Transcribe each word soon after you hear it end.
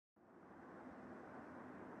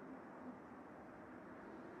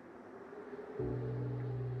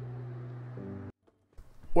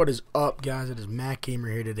What is up, guys? It is Matt Gamer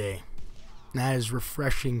here today. That is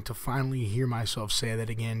refreshing to finally hear myself say that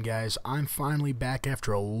again, guys. I'm finally back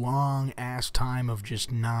after a long ass time of just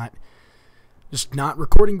not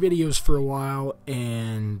recording videos for a while,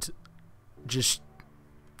 and just,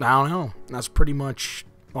 I don't know. That's pretty much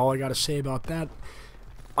all I gotta say about that.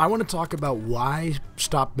 I want to talk about why I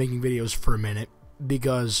stopped making videos for a minute,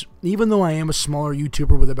 because even though I am a smaller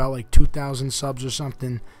YouTuber with about like 2,000 subs or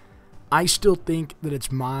something, I still think that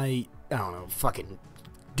it's my, I don't know, fucking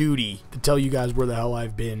duty to tell you guys where the hell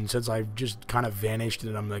I've been since I've just kind of vanished,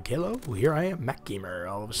 and I'm like, hello, here I am, Mac Gamer,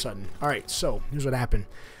 all of a sudden. Alright, so, here's what happened.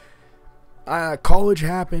 College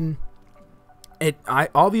happened.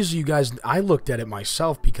 Obviously, you guys, I looked at it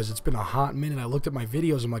myself because it's been a hot minute. I looked at my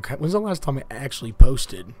videos, I'm like, when's the last time I actually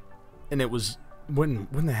posted? And it was, when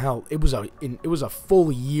the hell? It was a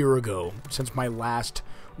full year ago since my last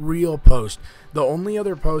real post. The only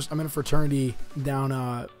other post, I'm in a fraternity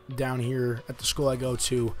down here at the school I go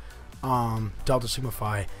to, Delta Sigma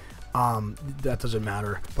Phi. That doesn't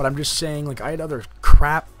matter, but I'm just saying, like, I had other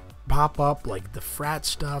crap pop up, like the frat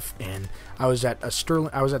stuff, and I was at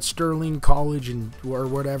Sterling College and or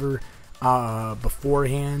whatever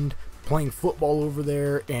beforehand, playing football over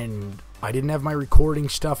there, and I didn't have my recording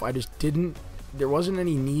stuff. There wasn't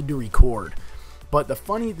any need to record. But the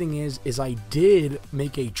funny thing is I did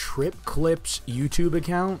make a Trip Clips YouTube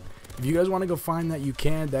account. If you guys want to go find that, you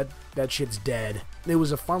can. That shit's dead. It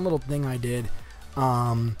was a fun little thing I did.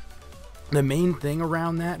 The main thing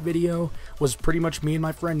around that video was pretty much me and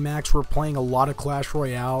my friend Max were playing a lot of Clash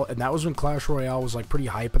Royale, and that was when Clash Royale was like pretty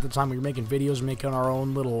hype at the time. We were making videos, making our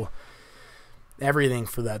own little everything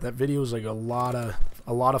for that. That video was like a lot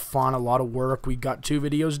of fun, a lot of work. We got 2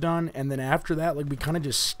 videos done, and then after that, like, we kind of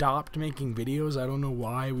just stopped making videos. I don't know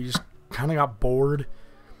why. We just kind of got bored,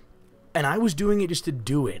 and I was doing it just to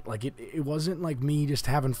do it. Like, it wasn't like me just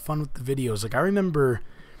having fun with the videos. Like, I remember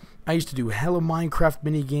I used to do hella Minecraft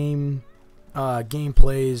minigame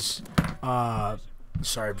gameplays.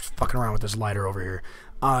 Sorry, I'm just fucking around with this lighter over here.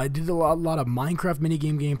 I did a lot of Minecraft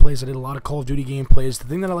minigame gameplays. I did a lot of Call of Duty gameplays. The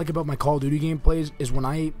thing that I like about my Call of Duty gameplays is when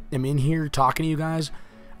I am in here talking to you guys,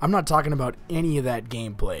 I'm not talking about any of that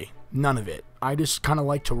gameplay. None of it. I just kind of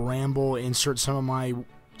like to ramble, insert some of my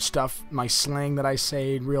stuff, my slang that I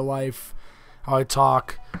say in real life, how I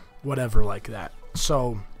talk, whatever like that.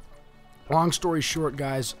 So, long story short,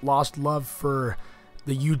 guys, lost love for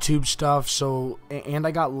the YouTube stuff, and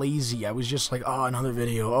I got lazy. I was just like, oh, another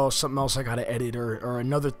video, oh, something else I gotta edit, or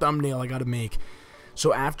another thumbnail I gotta make.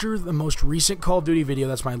 So after the most recent Call of Duty video,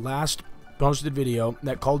 that's my last posted video,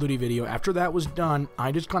 that Call of Duty video, after that was done,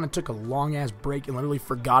 I just kind of took a long ass break and literally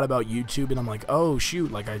forgot about YouTube, and I'm like, oh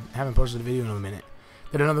shoot, like, I haven't posted a video in a minute.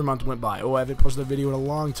 Then another month went by. Oh, I haven't posted a video in a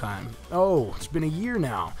long time. Oh, it's been a year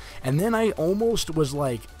now. And then I almost was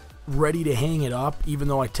like ready to hang it up, even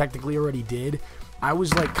though I technically already did. I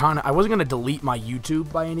was like I wasn't going to delete my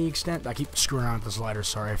YouTube by any extent. I keep screwing around with the slider,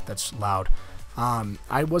 sorry if that's loud.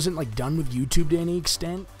 I wasn't like done with YouTube to any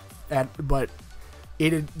extent, but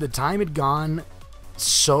the time had gone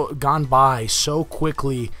by so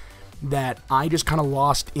quickly that I just kind of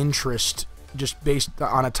lost interest just based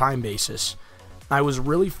on a time basis. I was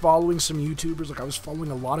really following some YouTubers, like I was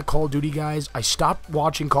following a lot of Call of Duty guys. I stopped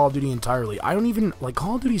watching Call of Duty entirely. I don't even, like,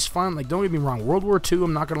 Call of Duty's fun, like, don't get me wrong, World War II,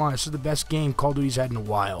 I'm not gonna lie, this is the best game Call of Duty's had in a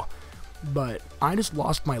while. But I just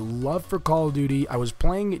lost my love for Call of Duty. I was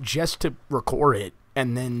playing it just to record it,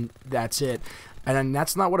 and then that's it. And then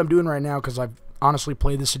that's not what I'm doing right now, because I've honestly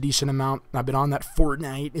played this a decent amount. I've been on that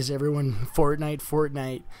Fortnite, is everyone,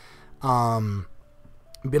 Fortnite.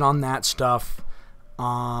 Been on that stuff.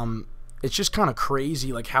 It's just kind of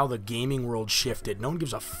crazy, like, how the gaming world shifted. No one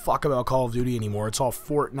gives a fuck about Call of Duty anymore. It's all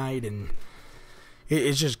Fortnite, and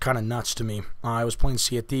it's just kind of nuts to me. I was playing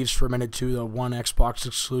Sea of Thieves for a minute, too, the one Xbox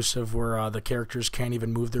exclusive where the characters can't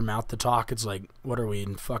even move their mouth to talk. It's like, what are we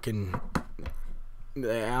in fucking... I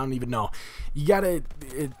don't even know. You gotta...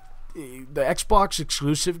 the Xbox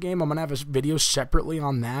exclusive game, I'm gonna have a video separately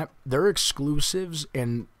on that. They're exclusives,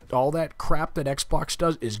 and all that crap that Xbox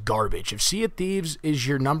does is garbage. If Sea of Thieves is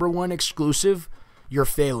your #1 exclusive, you're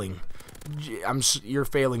failing. You're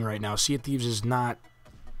failing right now. Sea of Thieves is not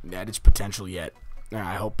at its potential yet.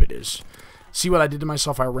 I hope it is. See what I did to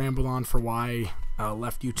myself? I rambled on for why I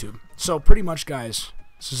left YouTube. So pretty much, guys,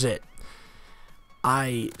 this is it.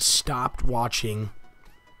 I stopped watching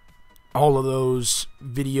all of those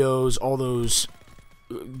videos,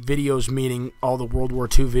 meaning all the World War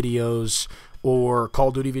II videos, or Call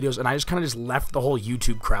of Duty videos, and I just kind of just left the whole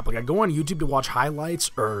YouTube crap. Like, I go on YouTube to watch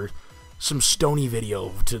highlights or some stony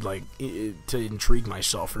video to, like, to intrigue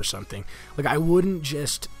myself or something. Like, I wouldn't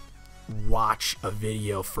just watch a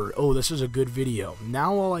video for, oh, this is a good video.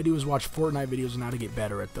 Now all I do is watch Fortnite videos and how to get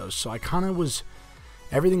better at those. So I kind of was,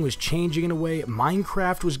 everything was changing in a way.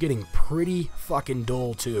 Minecraft was getting pretty fucking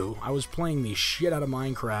dull too. I was playing the shit out of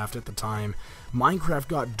Minecraft at the time. Minecraft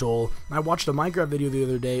got dull. I watched a Minecraft video the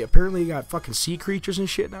other day. Apparently you got fucking sea creatures and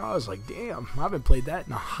shit now. I was like, damn, I haven't played that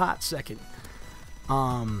in a hot second.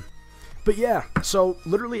 But yeah, so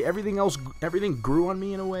literally everything grew on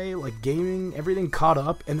me in a way, like gaming, everything caught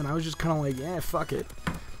up, and then I was just kind of like, yeah, fuck it.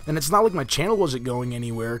 And it's not like my channel wasn't going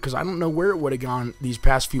anywhere, because I don't know where it would have gone these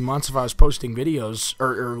past few months if I was posting videos,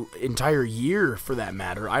 or entire year for that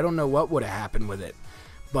matter. I don't know what would have happened with it.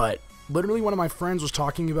 But literally one of my friends was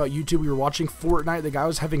talking about YouTube. We were watching Fortnite. The guy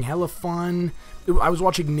was having hella fun. I was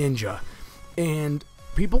watching Ninja, and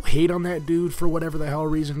people hate on that dude for whatever the hell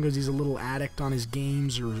reason, because he's a little addict on his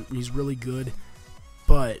games, or he's really good.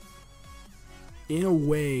 But in a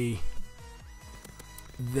way,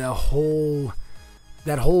 that whole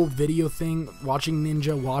video thing, watching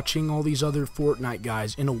Ninja, watching all these other Fortnite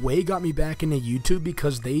guys, in a way got me back into YouTube,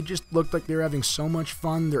 because they just looked like they were having so much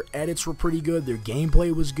fun. Their edits were pretty good, their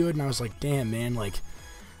gameplay was good, and I was like, damn, man, like,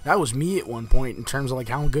 that was me at one point in terms of like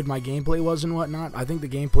how good my gameplay was and whatnot. I think the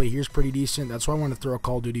gameplay here is pretty decent. That's why I want to throw a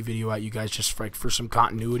Call of Duty video at you guys, just for some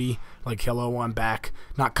continuity. Like, hello, I'm back.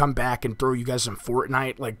 Not come back and throw you guys some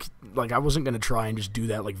Fortnite. Like I wasn't going to try and just do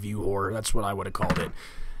that like view horror. That's what I would have called it.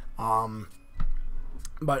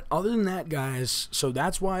 But other than that, guys, so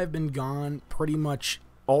that's why I've been gone. Pretty much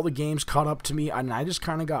all the games caught up to me, and I just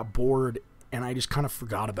kind of got bored, and I just kind of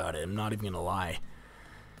forgot about it. I'm not even going to lie.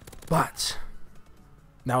 But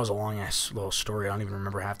that was a long-ass little story. I don't even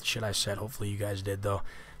remember half the shit I said. Hopefully you guys did, though.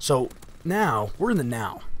 So, now, we're in the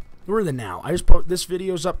now. We're in the now. I just put this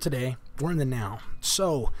video's up today. We're in the now.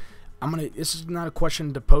 So, this is not a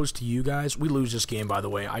question to pose to you guys. We lose this game, by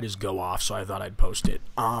the way. I just go off, so I thought I'd post it.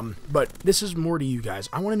 But this is more to you guys.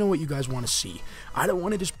 I want to know what you guys want to see. I don't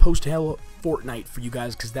want to just post hell Fortnite for you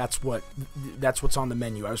guys, because that's what's on the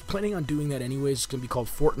menu. I was planning on doing that anyways. It's going to be called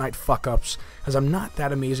Fortnite Fuck-Ups, because I'm not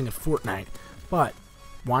that amazing at Fortnite. But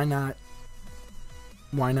why not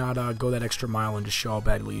go that extra mile and just show how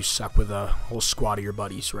badly you suck with a whole squad of your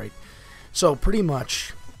buddies, right? So pretty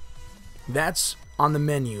much that's on the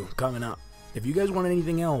menu coming up. If you guys want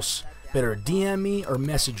anything else, better DM me or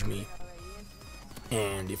message me.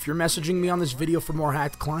 And if you're messaging me on this video for more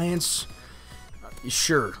hacked clients,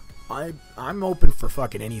 sure, I'm open for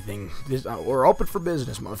fucking anything. We're open for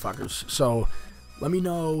business, motherfuckers. So let me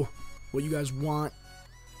know what you guys want.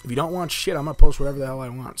 If you don't want shit, I'm going to post whatever the hell I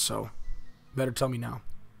want, so better tell me now.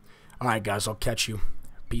 Alright, guys, I'll catch you.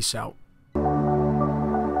 Peace out.